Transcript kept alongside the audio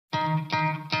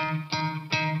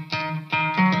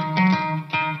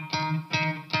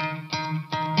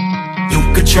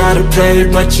try to play,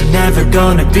 but you're never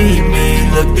gonna beat me.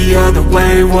 Look the other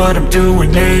way, what I'm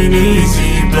doing ain't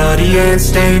easy. Bloody hands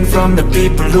stained from the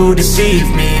people who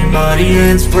deceive me. Muddy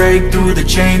hands break through the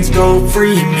chains, go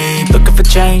free me. Looking for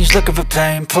change, looking for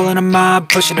pain, pulling a mob,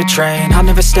 pushing a train. I'll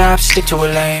never stop, stick to a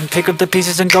lane, pick up the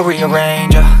pieces and go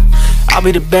rearrange. I'll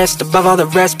be the best above all the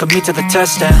rest, put me to the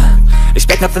test and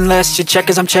expect nothing less, your check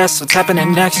is I'm chess, what's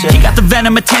happening next, yeah. He got the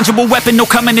venom, a tangible weapon, no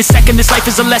coming in second. This life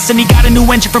is a lesson, he got a new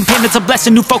engine. From pain, it's a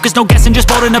blessing, new focus, no guessing. Just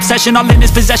bold and obsession, all in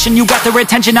his possession. You got their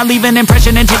attention, I'll leave an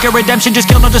impression and take your redemption. Just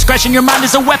kill, no discretion, your mind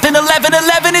is a weapon.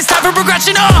 11-11, it's time for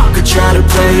progression, You could try to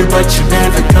play, but you're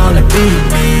never gonna beat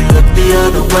me. Look the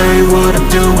other way, what I'm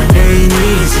doing ain't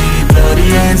easy. Bloody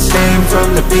hands stained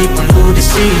from the people who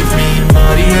deceive me.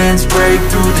 Muddy hands break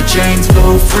through the chains,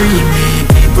 go free me.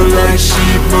 People like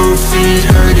sheep move feet,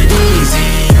 hurt it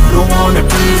easy. You don't wanna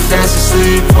be fast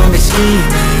asleep when they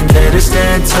scheming. Better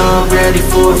stand tall, ready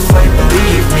for a fight,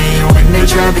 believe me. When they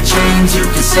try the chains, you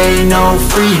can say no,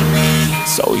 free me.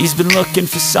 So he's been looking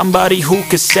for somebody who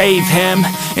could save him,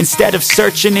 instead of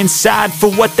searching inside for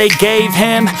what they gave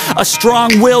him. A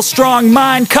strong will, strong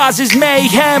mind causes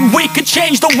mayhem. We could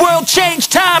change the world, change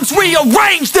times,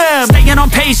 rearrange them. Staying on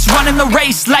pace, running the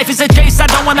race. Life is a chase, I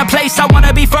don't want a place, I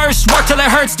wanna be first. Work till it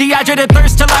hurts, dehydrated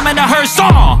thirst till I'm in a hearse.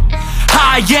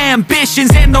 High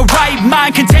ambitions and the right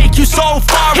mind can take you so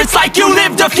far. It's like you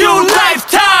lived a few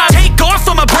lifetimes. Take off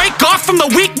from a break off from the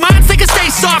weak minds, they can stay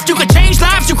soft. You can change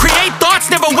lives, you create thoughts,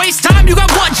 never waste time. You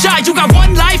got one shot, you got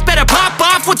one life, better pop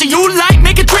off. What do you like?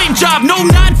 Make a dream job. No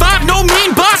 9-5, no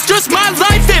mean boss, just my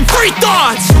life and free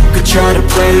thoughts. You could try to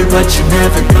play, but you're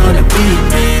never gonna beat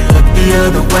me. Look the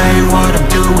other way, what I'm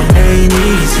doing ain't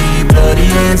easy. Bloody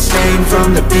hands stained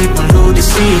from the people who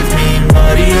deceive me.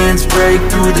 Muddy hands break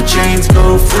through the chains,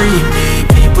 go free me.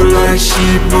 People like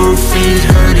sheep move feet,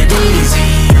 hurt it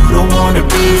easy. You don't wanna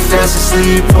be fast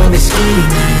asleep when they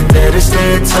scheming. Better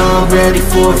stand tall, ready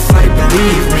for a fight,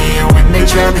 believe me. When they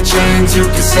try the chains, you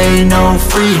can say no,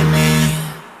 free me.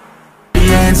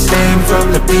 Hands stained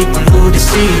from the people who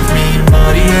deceive me.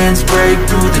 Muddy hands break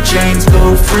through the chains,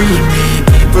 go free me.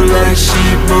 People like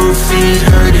sheep move feet,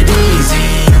 hurt it easy.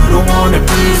 You don't wanna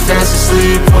be fast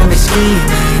asleep when they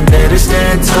scheming. Better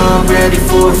stand tall, ready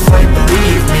for a fight,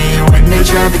 believe me. When they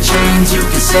try the chains, you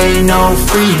can say no,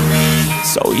 free me.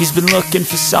 So he's been looking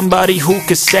for somebody who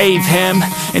could save him,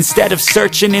 instead of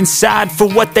searching inside for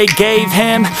what they gave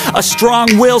him. A strong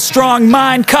will, strong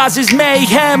mind causes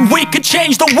mayhem. We could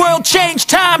change the world, change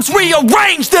times,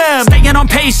 rearrange them. Staying on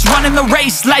pace, running the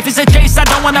race. Life is a chase, I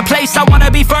don't want a place, I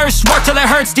wanna be first. Work till it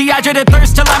hurts, dehydrated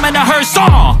thirst till I'm in a hearse.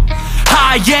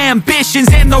 High ambitions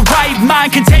and the right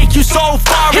mind can take you so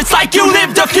far. It's like you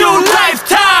lived a few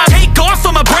lifetimes. Take off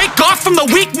from a break off from the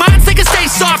weak minds, they can stay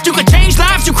soft. You can change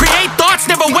lives, you create thoughts,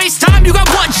 never waste time. You got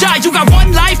one shot, you got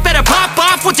one life, better pop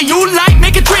off. What do you like?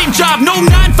 Make a dream job. No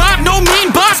 9-5, no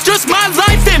mean boss, just my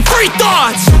life and free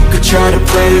thoughts. You could try to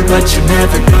play, but you're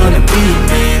never gonna beat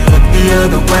me. Look the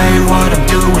other way, what I'm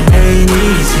doing ain't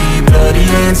easy. Bloody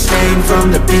hands stained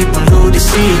from the people who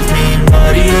deceive me.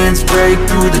 Muddy hands break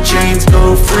through the chains,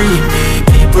 go free me.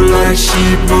 People like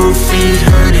sheep move feet,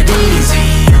 hurt it easy.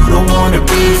 You don't wanna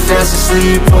be fast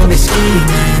asleep when they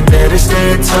scheming. Better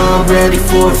stand tall, ready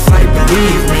for a fight,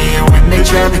 believe me. When they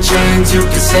try the chains, you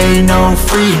can say no,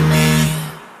 free me.